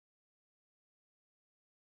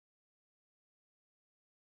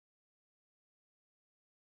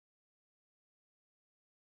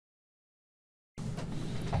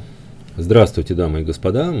Здравствуйте, дамы и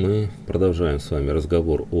господа. Мы продолжаем с вами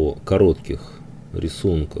разговор о коротких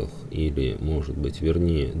рисунках или, может быть,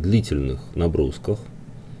 вернее, длительных набросках,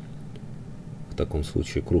 в таком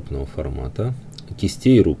случае крупного формата,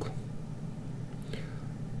 кистей и рук.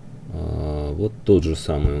 Вот тот же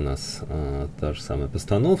самый у нас, та же самая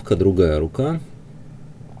постановка, другая рука.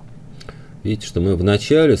 Видите, что мы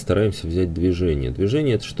вначале стараемся взять движение.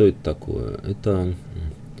 Движение — это что это такое? Это,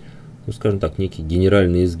 ну, скажем так, некий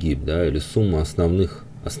генеральный изгиб, да, или сумма основных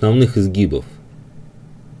изгибов,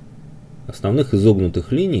 основных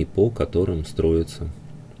изогнутых линий, по которым строится.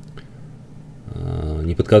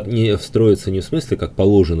 Не строится не в смысле, как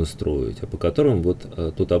положено строить, а по которым вот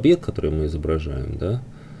тот объект, который мы изображаем, да,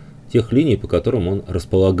 тех линий, по которым он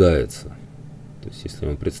располагается. То есть, если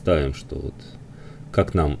мы представим, что вот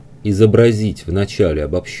как нам изобразить в начале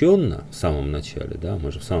обобщенно, в самом начале, да,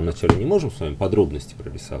 мы же в самом начале не можем с вами подробности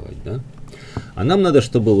прорисовать, да, а нам надо,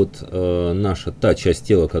 чтобы вот наша та часть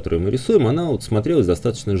тела, которую мы рисуем, она вот смотрелась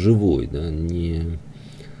достаточно живой, да, не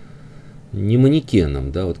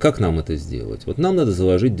манекеном, да, вот как нам это сделать? Вот нам надо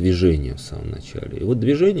заложить движение в самом начале. И вот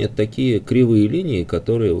движение — это такие кривые линии,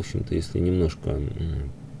 которые, в общем-то, если немножко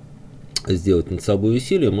сделать над собой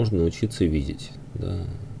усилия, можно научиться видеть, да,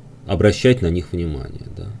 обращать на них внимание,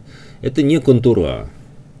 да. Это не контура,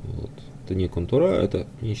 вот. Это не контура, это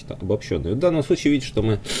нечто обобщенное. В данном случае видите, что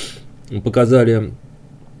мы показали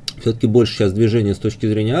все-таки больше сейчас движения с точки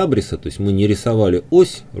зрения абриса, то есть мы не рисовали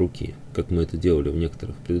ось руки, как мы это делали в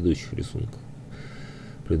некоторых предыдущих рисунках,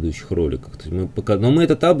 предыдущих роликах. То есть но мы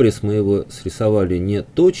этот абрис, мы его срисовали не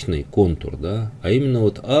точный контур, да, а именно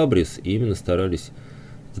вот абрис, и именно старались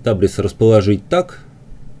этот абрис расположить так,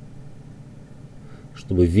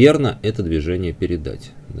 чтобы верно это движение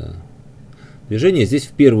передать. Да. Движение здесь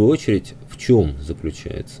в первую очередь в чем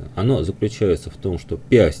заключается? Оно заключается в том, что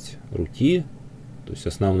пясть руки, то есть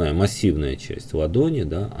основная массивная часть ладони,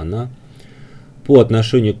 да, она по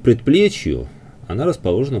отношению к предплечью, она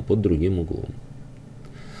расположена под другим углом.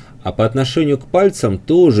 А по отношению к пальцам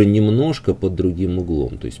тоже немножко под другим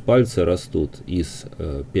углом. То есть пальцы растут из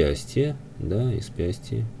пясти, да, из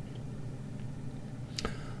пясти.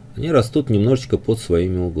 Они растут немножечко под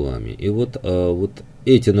своими углами. И вот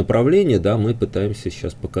эти направления, да, мы пытаемся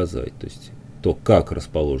сейчас показать. То есть то, как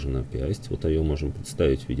расположена пясть. Вот ее можем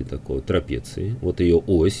представить в виде такой трапеции. Вот ее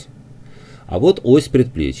ось. А вот ось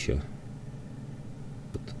предплечья.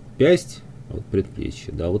 Вот пясть, вот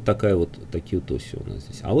предплечье. Да, вот такие вот оси у нас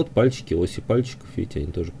здесь. А вот пальчики, оси пальчиков, видите,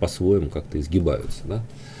 они тоже по-своему как-то изгибаются. Да?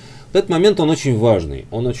 Этот момент, он очень важный.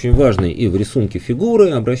 Он очень важный и в рисунке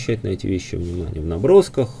фигуры, обращать на эти вещи внимание, в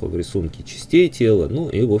набросках, в рисунке частей тела, ну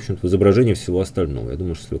и, в общем-то, в изображении всего остального. Я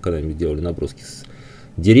думаю, что если вы когда-нибудь делали наброски с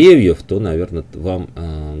деревьев, то, наверное, вам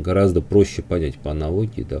гораздо проще понять по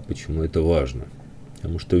аналогии, да, почему это важно.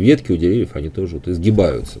 Потому что ветки у деревьев, они тоже вот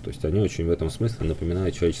изгибаются, то есть они очень в этом смысле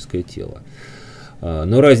напоминают человеческое тело.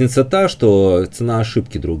 Но разница та, что цена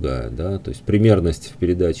ошибки другая, да, то есть примерность в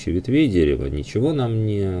передаче ветвей дерева ничего нам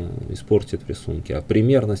не испортит в рисунке, а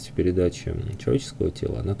примерность в передаче человеческого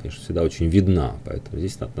тела, она, конечно, всегда очень видна, поэтому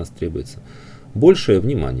здесь от нас требуется большее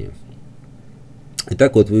внимание.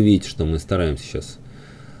 Итак, вот вы видите, что мы стараемся сейчас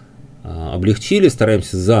облегчили,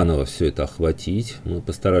 стараемся заново все это охватить. Мы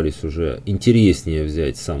постарались уже интереснее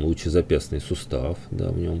взять сам лучезапястный сустав, да,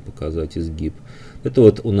 в нем показать изгиб. Это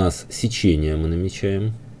вот у нас сечение мы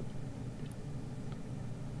намечаем.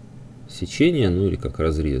 Сечение, ну или как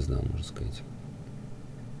разрез, да, можно сказать.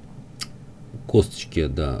 Косточки,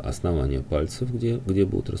 да, основания пальцев, где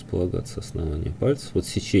будут располагаться основания пальцев. Вот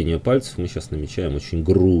сечение пальцев мы сейчас намечаем очень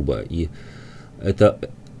грубо. И это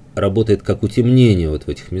работает как утемнение вот в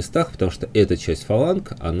этих местах, потому что эта часть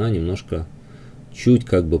фаланг, она немножко чуть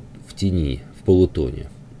как бы в тени, в полутоне.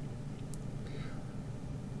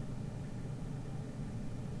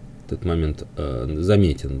 Этот момент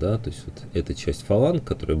заметен, да, то есть вот эта часть фаланг,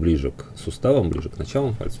 которая ближе к суставам, ближе к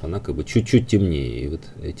началам пальцев, она как бы чуть-чуть темнее, и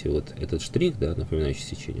вот этот штрих, да, напоминающий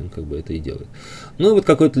сечение, он как бы это и делает. Ну и вот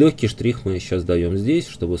какой-то легкий штрих мы сейчас даем здесь,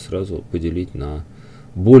 чтобы сразу поделить на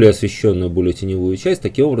более освещенную, более теневую часть.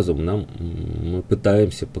 Таким образом мы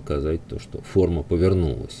пытаемся показать то, что форма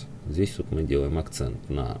повернулась. Здесь вот мы делаем акцент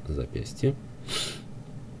на запястье.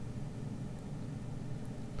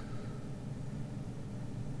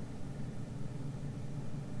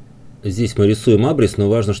 Здесь мы рисуем абрис, но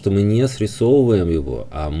важно, что мы не срисовываем его,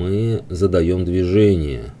 а мы задаем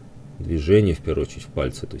движение. Движение, в первую очередь, в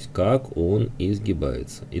пальце, то есть как он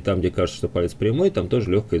изгибается. И там, где кажется, что палец прямой, там тоже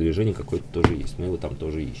легкое движение какое-то тоже есть. Мы его там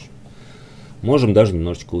тоже ищем. Можем даже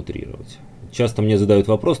немножечко утрировать. Часто мне задают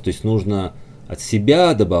вопрос, то есть нужно от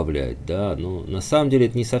себя добавлять, да, но на самом деле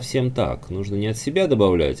это не совсем так. Нужно не от себя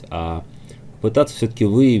добавлять, а пытаться все-таки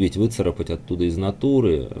выявить, выцарапать оттуда из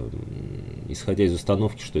натуры, исходя из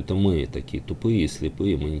установки, что это мы такие тупые,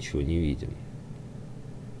 слепые, мы ничего не видим.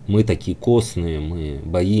 Мы такие костные, мы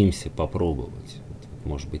боимся попробовать.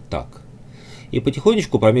 Может быть так. И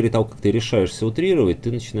потихонечку, по мере того, как ты решаешься утрировать,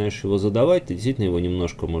 ты начинаешь его задавать, ты действительно его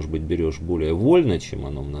немножко, может быть, берешь более вольно, чем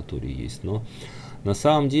оно в натуре есть, но на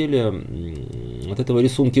самом деле от этого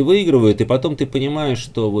рисунки выигрывают, и потом ты понимаешь,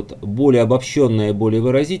 что вот более обобщенная, более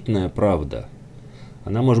выразительная правда,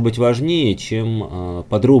 она может быть важнее, чем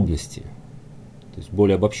подробности. То есть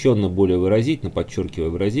более обобщенно, более выразительно, подчеркивая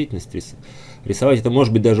выразительность, рисовать это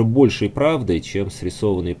может быть даже большей правдой, чем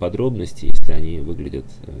срисованные подробности, если они выглядят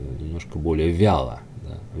немножко более вяло.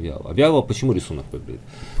 Да, вяло. А вяло почему рисунок выглядит?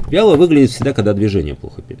 Вяло выглядит всегда, когда движение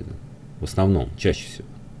плохо передано. В основном, чаще всего.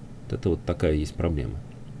 Это вот такая есть проблема.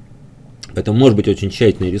 Поэтому может быть очень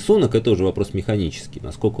тщательный рисунок, это уже вопрос механический,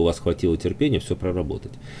 насколько у вас хватило терпения все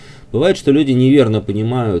проработать. Бывает, что люди неверно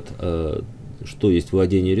понимают, что есть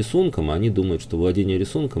владение рисунком, а они думают, что владение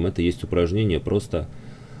рисунком это есть упражнение просто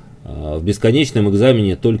в бесконечном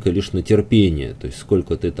экзамене только лишь на терпение. То есть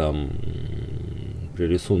сколько ты там при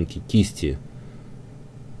рисунке кисти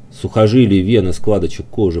сухожилий, вены, складочек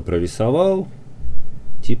кожи прорисовал,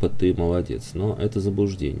 типа ты молодец. Но это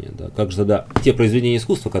заблуждение. Да. Как же тогда те произведения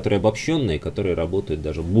искусства, которые обобщенные, которые работают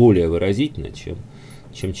даже более выразительно,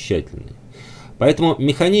 чем тщательные. Поэтому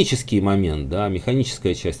механический момент, да,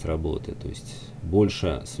 механическая часть работы, то есть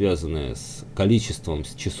больше связанная с количеством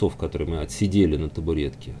часов, которые мы отсидели на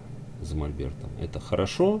табуретке за мольбертом, это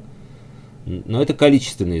хорошо, но это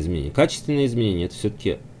количественные изменения. Качественные изменения это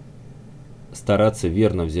все-таки стараться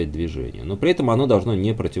верно взять движение, но при этом оно должно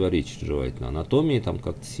не противоречить желательно анатомии там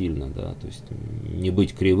как-то сильно, да, то есть не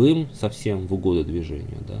быть кривым совсем в угоду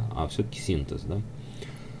движению, да, а все-таки синтез, да.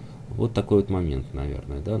 Вот такой вот момент,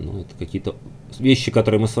 наверное, да, ну это какие-то вещи,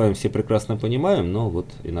 которые мы с вами все прекрасно понимаем, но вот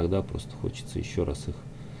иногда просто хочется еще раз их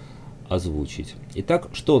озвучить. Итак,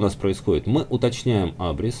 что у нас происходит? Мы уточняем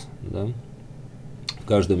абрис, да, в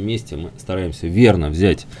каждом месте мы стараемся верно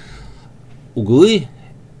взять углы,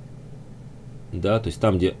 да, то есть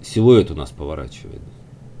там, где силуэт у нас поворачивает,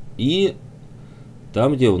 и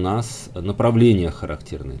там, где у нас направления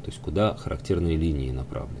характерные, то есть куда характерные линии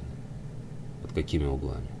направлены, под какими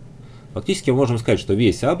углами. Фактически мы можем сказать, что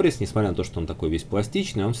весь абрис, несмотря на то, что он такой весь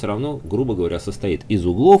пластичный, он все равно, грубо говоря, состоит из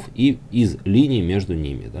углов и из линий между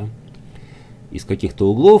ними. Да? Из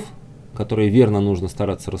каких-то углов, которые верно нужно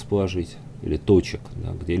стараться расположить, или точек,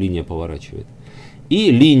 да, где линия поворачивает,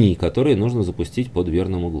 и линий, которые нужно запустить под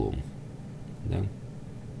верным углом. Да?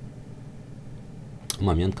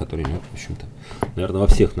 Момент, который мы, в общем-то, наверное, во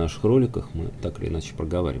всех наших роликах мы так или иначе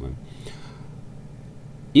проговариваем.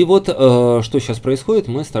 И вот, что сейчас происходит,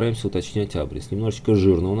 мы стараемся уточнять абрис. Немножечко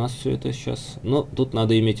жирно у нас все это сейчас, но тут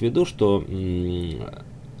надо иметь в виду, что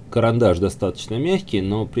карандаш достаточно мягкий,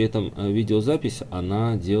 но при этом видеозапись,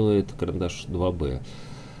 она делает, карандаш 2B,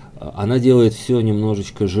 она делает все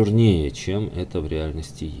немножечко жирнее, чем это в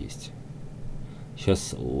реальности есть.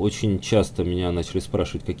 Сейчас очень часто меня начали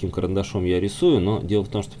спрашивать, каким карандашом я рисую, но дело в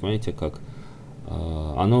том, что, понимаете, как...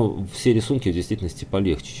 все рисунки в действительности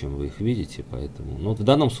полегче, чем вы их видите, поэтому. Но вот в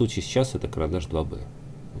данном случае сейчас это карандаш 2B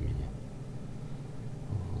у меня.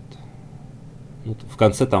 Вот. Ну, в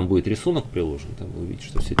конце там будет рисунок приложен, там вы увидите,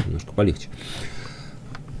 что все это немножко полегче.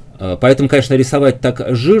 Поэтому, конечно, рисовать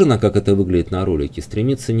так жирно, как это выглядит на ролике,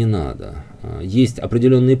 стремиться не надо. Есть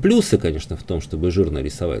определенные плюсы, конечно, в том, чтобы жирно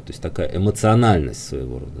рисовать, то есть такая эмоциональность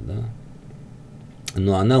своего рода, да.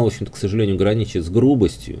 Но она, в общем-то, к сожалению, граничит с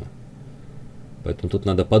грубостью. Поэтому тут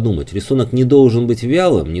надо подумать. Рисунок не должен быть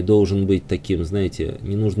вялым, не должен быть таким, знаете,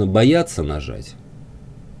 не нужно бояться нажать.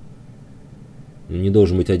 Не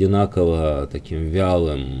должен быть одинаково таким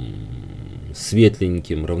вялым,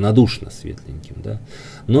 светленьким, равнодушно светленьким, да.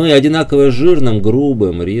 Но и одинаково жирным,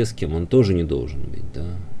 грубым, резким он тоже не должен быть, да.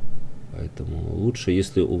 Поэтому лучше,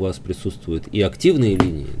 если у вас присутствуют и активные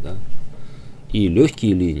линии, да, и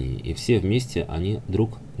легкие линии, и все вместе они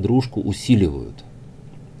друг дружку усиливают.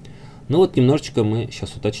 Ну вот немножечко мы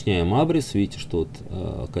сейчас уточняем абрис. Видите, что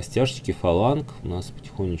вот костяшечки фаланг у нас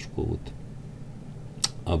потихонечку вот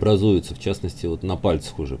образуются. В частности, вот на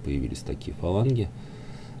пальцах уже появились такие фаланги,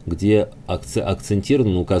 где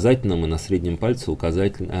акцентированы на указательном и на среднем пальце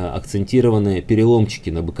акцентированные переломчики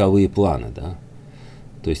на боковые планы. Да?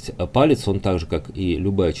 То есть палец, он так же, как и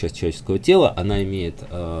любая часть человеческого тела, она имеет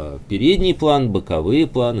передний план, боковые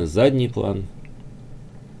планы, задний план.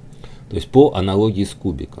 То есть по аналогии с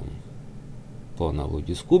кубиком. по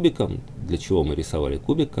аналогии с кубиком. Для чего мы рисовали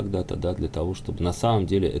кубик когда-то? Да, для того, чтобы на самом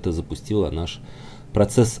деле это запустило наш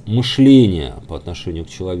процесс мышления по отношению к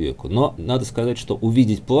человеку. Но надо сказать, что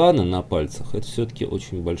увидеть планы на пальцах — это все-таки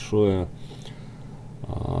очень большое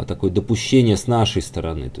такое допущение с нашей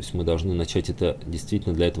стороны. То есть мы должны начать это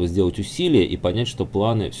действительно для этого сделать усилия и понять, что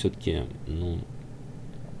планы все-таки, ну,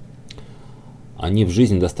 они в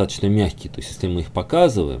жизни достаточно мягкие. То есть если мы их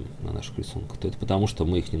показываем на наших рисунках, то это потому, что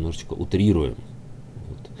мы их немножечко утрируем.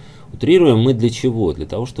 Вот. Утрируем мы для чего? Для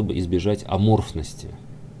того, чтобы избежать аморфности.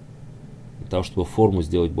 Для того, чтобы форму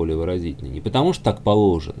сделать более выразительной. Не потому, что так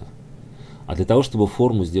положено, а для того, чтобы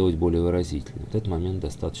форму сделать более выразительной. Вот этот момент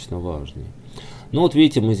достаточно важный. Ну вот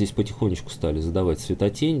видите, мы здесь потихонечку стали задавать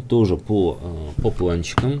светотень, тоже по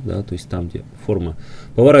планчикам, да, то есть там, где форма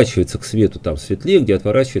поворачивается к свету, там светлее, где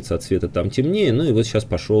отворачивается от света, там темнее. Ну и вот сейчас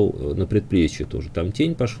пошел на предплечье тоже, там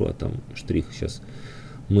тень пошла, там штрих. Сейчас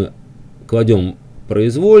мы кладем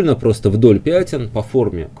произвольно, просто вдоль пятен, по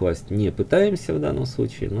форме класть не пытаемся в данном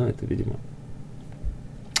случае, но это, видимо,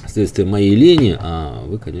 следствие моей лени, а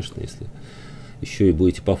вы, конечно, если еще и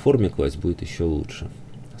будете по форме класть, будет еще лучше,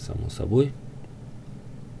 само собой.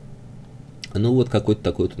 Ну вот какой-то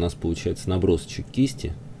такой вот у нас получается набросочек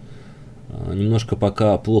кисти. Немножко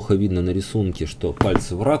пока плохо видно на рисунке, что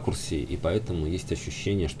пальцы в ракурсе, и поэтому есть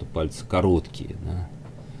ощущение, что пальцы короткие. Да.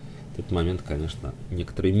 В этот момент, конечно,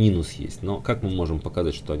 некоторый минус есть. Но как мы можем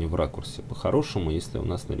показать, что они в ракурсе? По-хорошему, если у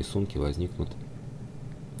нас на рисунке возникнут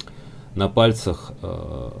на пальцах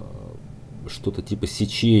что-то типа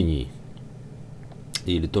сечений,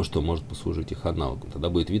 или то, что может послужить их аналогом. Тогда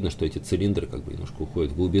будет видно, что эти цилиндры как бы немножко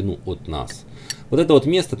уходят в глубину от нас. Вот это вот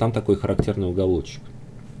место, там такой характерный уголочек.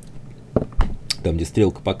 Там, где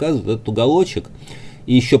стрелка показывает, этот уголочек.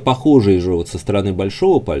 И еще похожие же вот со стороны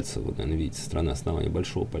большого пальца, вы, наверное, видите, со стороны основания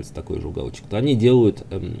большого пальца такой же уголочек, то они делают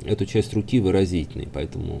эту часть руки выразительной.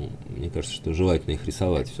 Поэтому мне кажется, что желательно их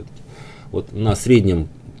рисовать все-таки. Вот на среднем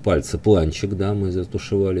пальце планчик, да, мы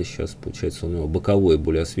затушевали. Сейчас, получается, у него боковой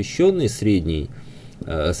более освещенный, средний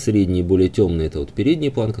более темный — это вот передний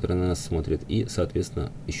план, который на нас смотрит, и,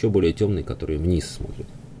 соответственно, еще более темный, который вниз смотрит,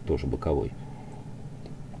 тоже боковой.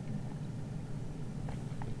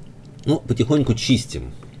 Ну, потихоньку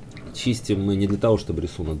чистим. Чистим мы не для того, чтобы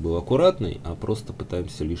рисунок был аккуратный, а просто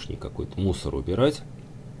пытаемся лишний какой-то мусор убирать.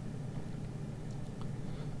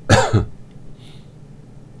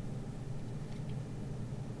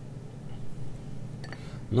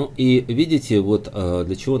 Ну и видите, вот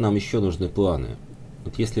для чего нам еще нужны планы.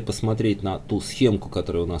 Вот если посмотреть на ту схемку,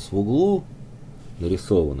 которая у нас в углу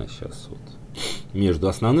нарисована сейчас вот, между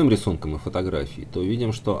основным рисунком и фотографией, то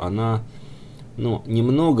видим, что она, ну,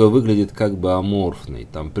 немного выглядит как бы аморфной.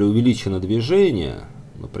 Там преувеличено движение,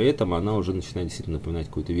 но при этом она уже начинает действительно напоминать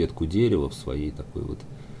какую-то ветку дерева в своей такой вот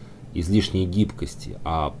излишней гибкости.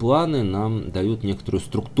 А планы нам дают некоторую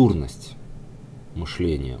структурность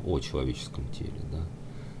мышления о человеческом теле, да,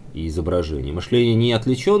 и изображение. Мышление не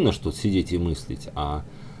отвлеченно, что сидеть и мыслить, а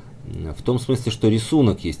в том смысле, что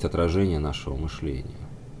рисунок есть отражение нашего мышления.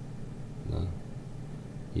 Да?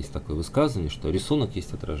 Есть такое высказывание, что рисунок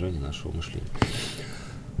есть отражение нашего мышления.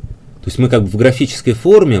 То есть мы как бы в графической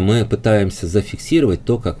форме мы пытаемся зафиксировать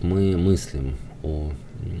то, как мы мыслим о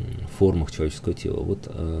формах человеческого тела.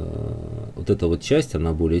 Вот эта вот часть,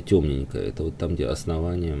 она более темненькая. Это вот там, где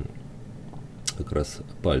основание как раз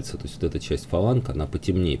пальца, то есть вот эта часть фаланга, она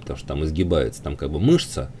потемнее, потому что там изгибается, там как бы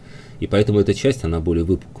мышца, и поэтому эта часть, она более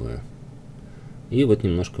выпуклая. И вот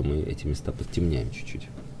немножко мы эти места подтемняем чуть-чуть.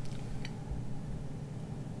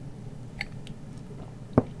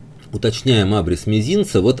 Уточняем абрис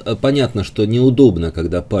мизинца. Вот понятно, что неудобно,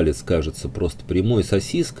 когда палец кажется просто прямой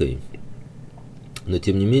сосиской, но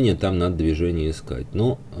тем не менее там надо движение искать.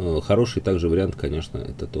 Но хороший также вариант, конечно,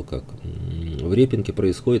 это то, как в репинге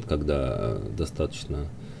происходит, когда достаточно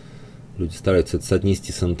люди стараются это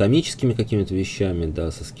соотнести с анатомическими какими-то вещами,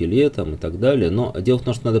 да, со скелетом и так далее. Но дело в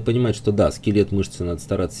том, что надо понимать, что да, скелет, мышцы надо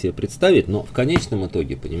стараться себе представить, но в конечном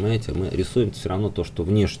итоге, понимаете, мы рисуем все равно то, что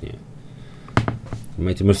внешнее.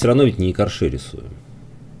 Понимаете, мы все равно ведь не экарше рисуем.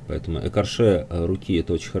 Поэтому экарше руки —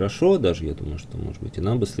 это очень хорошо, даже я думаю, что, может быть, и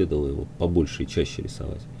нам бы следовало его побольше и чаще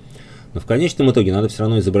рисовать. Но в конечном итоге надо все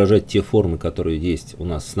равно изображать те формы, которые есть у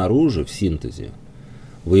нас снаружи, в синтезе,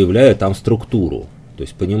 выявляя там структуру. То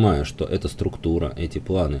есть понимая, что эта структура, эти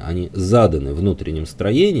планы, они заданы внутренним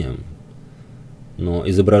строением, но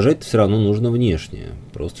изображать все равно нужно внешнее,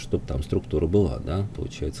 просто чтобы там структура была, да,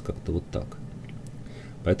 получается как-то вот так.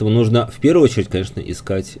 Поэтому нужно в первую очередь, конечно,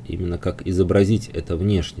 искать именно как изобразить это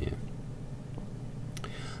внешнее.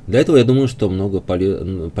 Для этого я думаю, что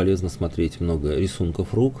полезно смотреть много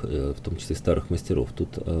рисунков рук, в том числе старых мастеров.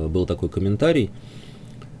 Тут был такой комментарий,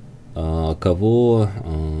 говорят,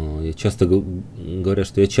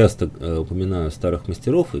 что я часто упоминаю старых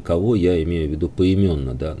мастеров, и кого я имею в виду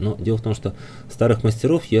поименно, да. Но дело в том, что старых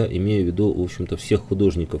мастеров я имею в виду, в общем-то, всех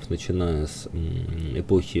художников, начиная с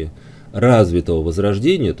эпохи развитого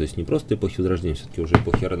возрождения, то есть не просто эпохи возрождения, все-таки уже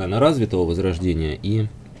эпохи, наверное, развитого возрождения, и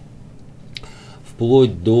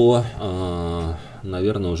вплоть до,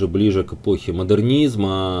 наверное, уже ближе к эпохе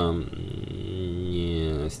модернизма,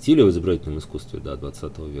 не стиля в изобразительном искусстве, да,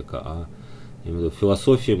 20 века, а именно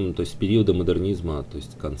философии, то есть периода модернизма, то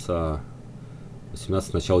есть конца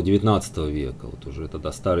 18 начала 19 века. Вот уже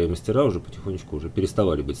тогда старые мастера уже потихонечку уже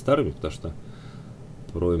переставали быть старыми, потому что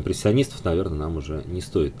про импрессионистов, наверное, нам уже не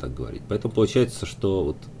стоит так говорить. Поэтому получается, что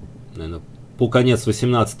вот, наверное, по конец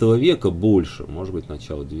 18 века больше, может быть,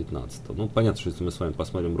 начало 19. Ну, понятно, что если мы с вами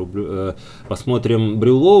посмотрим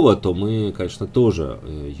Брюлова, то мы, конечно, тоже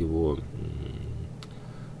его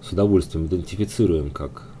с удовольствием идентифицируем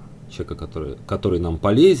как человека, который нам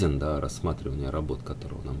полезен, да, рассматривание работ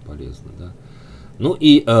которого нам полезно, да. Ну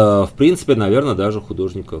и, в принципе, наверное, даже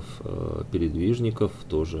художников-передвижников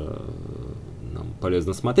тоже нам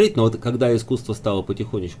полезно смотреть. Но вот когда искусство стало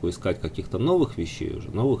потихонечку искать каких-то новых вещей,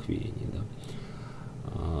 уже новых веяний, да,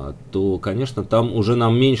 то, конечно, там уже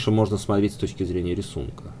нам меньше можно смотреть с точки зрения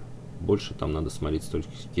рисунка. Больше там надо смотреть с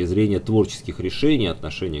точки зрения творческих решений,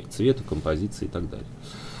 отношения к цвету, композиции и так далее.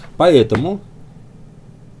 Поэтому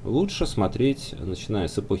лучше смотреть, начиная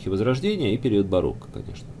с эпохи Возрождения и период барокко,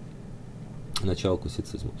 конечно. Начало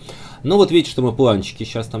классицизма. Ну вот видите, что мы планчики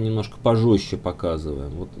сейчас там немножко пожестче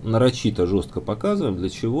показываем. Вот нарочито жестко показываем. Для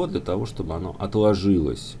чего? Для того, чтобы оно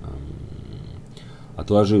отложилось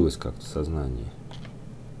как-то в сознании.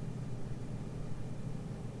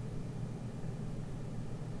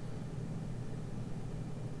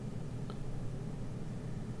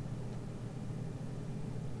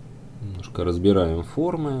 Немножко разбираем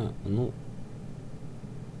формы. Ну,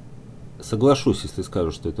 соглашусь, если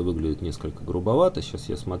скажу, что это выглядит несколько грубовато. Сейчас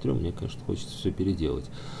я смотрю, мне, конечно, хочется все переделать.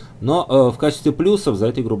 Но в качестве плюсов за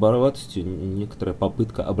этой грубоватостью некоторая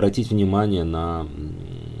попытка обратить внимание на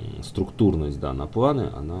структурность, да, на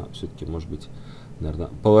планы. Она все-таки может быть,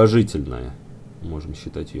 наверное, положительная. Можем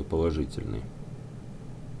считать ее положительной.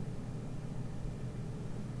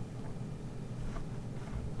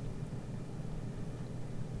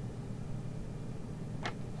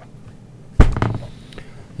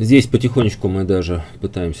 Здесь потихонечку мы даже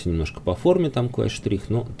пытаемся немножко по форме там класть штрих,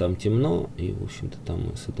 но там темно, и, в общем-то, там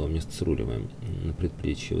мы с этого места сруливаем на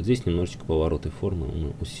предплечье. Вот здесь немножечко повороты формы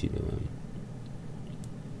мы усиливаем.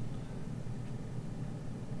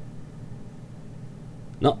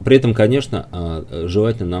 Но при этом, конечно,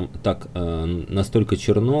 желательно нам так настолько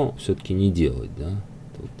черно все-таки не делать, да.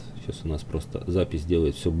 Тут сейчас у нас просто запись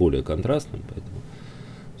делает все более контрастным, поэтому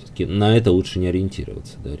все-таки на это лучше не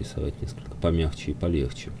ориентироваться, да, рисовать несколько помягче и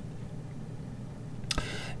полегче.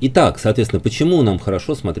 Итак, соответственно, почему нам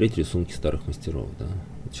хорошо смотреть рисунки старых мастеров, да?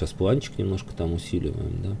 Сейчас планчик немножко там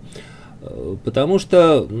усиливаем, да? Потому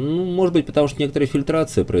что, ну, может быть, потому что некоторая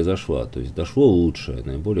фильтрация произошла, то есть дошло лучшее,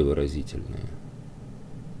 наиболее выразительное.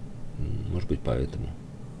 Может быть, поэтому.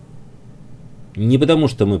 Не потому,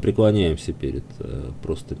 что мы преклоняемся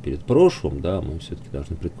просто перед прошлым, да, мы все-таки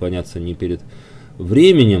должны преклоняться не перед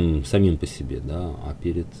временем самим по себе, да, а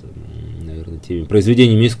перед, наверное, теми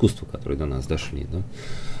произведениями искусства, которые до нас дошли, да.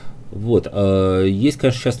 Вот. Есть,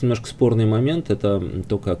 конечно, сейчас немножко спорный момент, это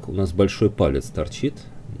то, как у нас большой палец торчит,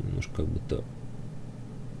 немножко как будто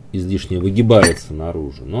излишне выгибается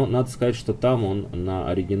наружу, но надо сказать, что там он на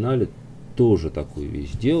оригинале тоже такую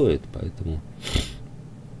вещь делает, поэтому,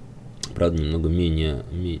 правда, немного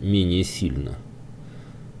менее сильно.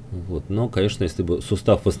 Вот. Но, конечно, если бы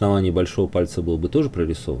сустав в основании большого пальца был бы тоже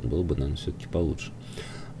прорисован, было бы, наверное, все-таки получше.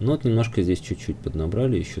 Но вот немножко здесь чуть-чуть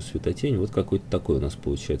поднабрали, еще светотень. Вот какой-то такой у нас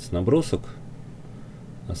получается набросок.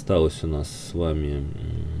 Осталось у нас с вами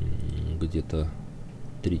где-то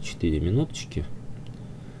 3-4 минуточки.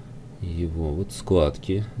 Его вот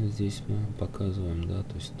складки здесь мы показываем, да,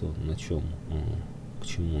 то есть то, на чем, к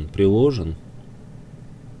чему он приложен.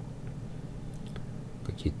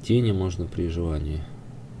 Какие тени можно при желании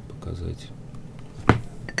показать.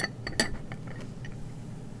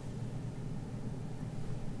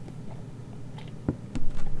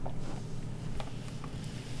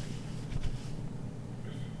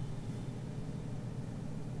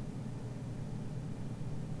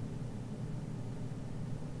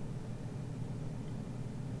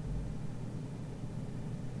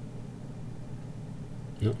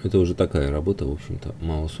 Ну, это уже такая работа, в общем-то,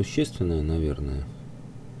 малосущественная, наверное.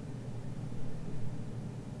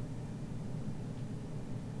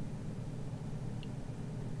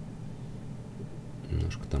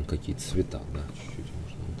 там какие-то цвета, да, чуть-чуть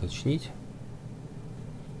можно уточнить.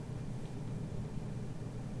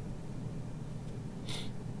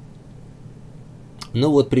 Ну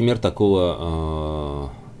вот пример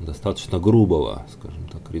такого достаточно грубого, скажем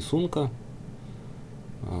так, рисунка,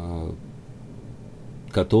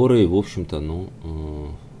 который, в общем-то, ну,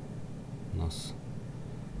 у нас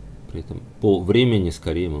при этом по времени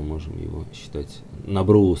скорее мы можем его считать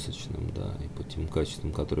набросочным, да, и по тем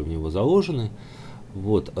качествам, которые в него заложены.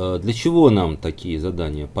 Вот. Для чего нам такие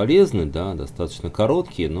задания полезны, да, достаточно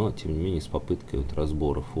короткие, но тем не менее с попыткой вот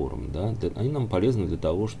разбора форм, да, они нам полезны для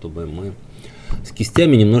того, чтобы мы с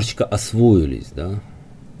кистями немножечко освоились, да,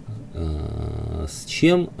 с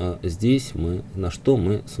чем здесь мы, на что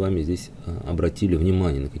мы с вами здесь обратили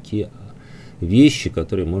внимание, на какие вещи,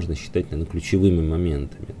 которые можно считать, наверное, ключевыми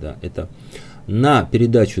моментами, да, это на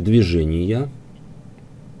передачу движения,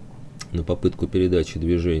 на попытку передачи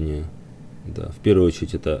движения. Да, в первую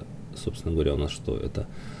очередь это, собственно говоря, у нас что? Это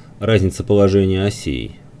разница положения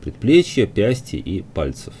осей, предплечья, пясти и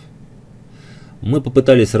пальцев. Мы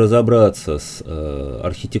попытались разобраться с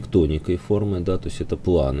архитектоникой формы, да, то есть это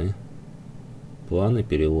планы,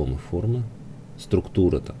 переломы формы,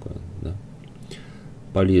 структура такая, да,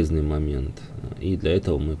 полезный момент. И для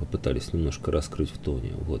этого мы попытались немножко раскрыть в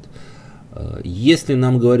тоне. Вот. Если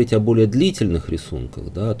нам говорить о более длительных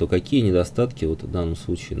рисунках, да, то какие недостатки вот в данном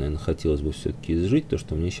случае, наверное, хотелось бы все-таки изжить, то,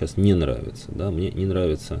 что мне сейчас не нравится. Да? Мне не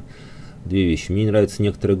нравятся две вещи. Мне не нравится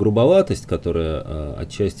некоторая грубоватость, которая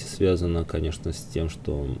отчасти связана, конечно, с тем,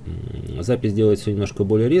 что запись делается все немножко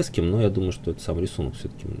более резким, но я думаю, что это сам рисунок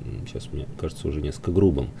все-таки сейчас мне кажется уже несколько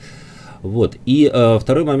грубым. Вот. И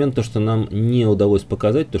второй момент, то, что нам не удалось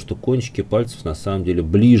показать, то, что кончики пальцев на самом деле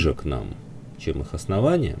ближе к нам, чем их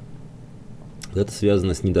основание. Это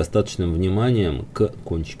связано с недостаточным вниманием к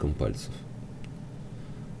кончикам пальцев.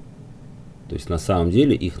 То есть на самом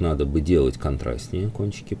деле их надо бы делать контрастнее,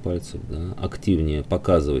 кончики пальцев, да, активнее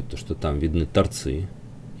показывать то, что там видны торцы.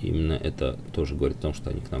 Именно это тоже говорит о том, что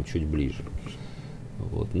они к нам чуть ближе.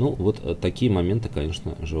 Вот. Ну вот такие моменты,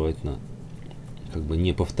 конечно, желательно как бы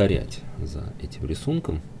не повторять за этим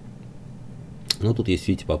рисунком. Но тут есть,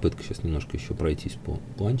 видите, попытка сейчас немножко еще пройтись по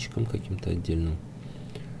планчикам каким-то отдельным.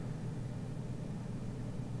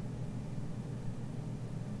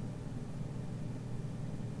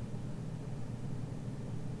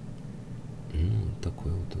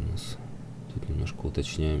 Такой вот у нас. Тут немножко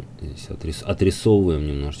уточняем, здесь отрисовываем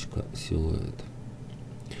немножечко силуэт.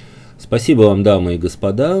 Спасибо вам, дамы и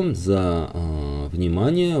господа, за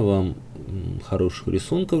внимание. Вам хороших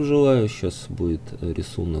рисунков желаю. Сейчас будет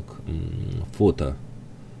рисунок, фото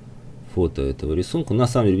этого рисунка. На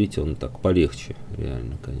самом деле, видите, он так полегче,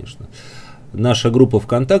 реально, конечно. Наша группа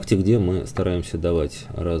ВКонтакте, где мы стараемся давать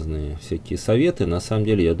разные всякие советы. На самом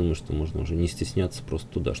деле, я думаю, что можно уже не стесняться просто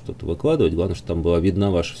туда что-то выкладывать. Главное, что там была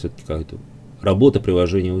видна ваша все-таки какая-то работа,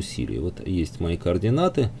 приложение усилий. Вот есть мои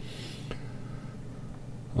координаты.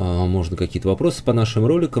 Можно какие-то вопросы по нашим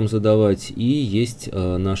роликам задавать. И есть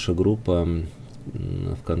наша группа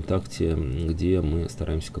ВКонтакте, где мы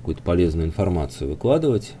стараемся какую-то полезную информацию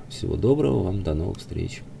выкладывать. Всего доброго вам, до новых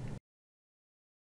встреч.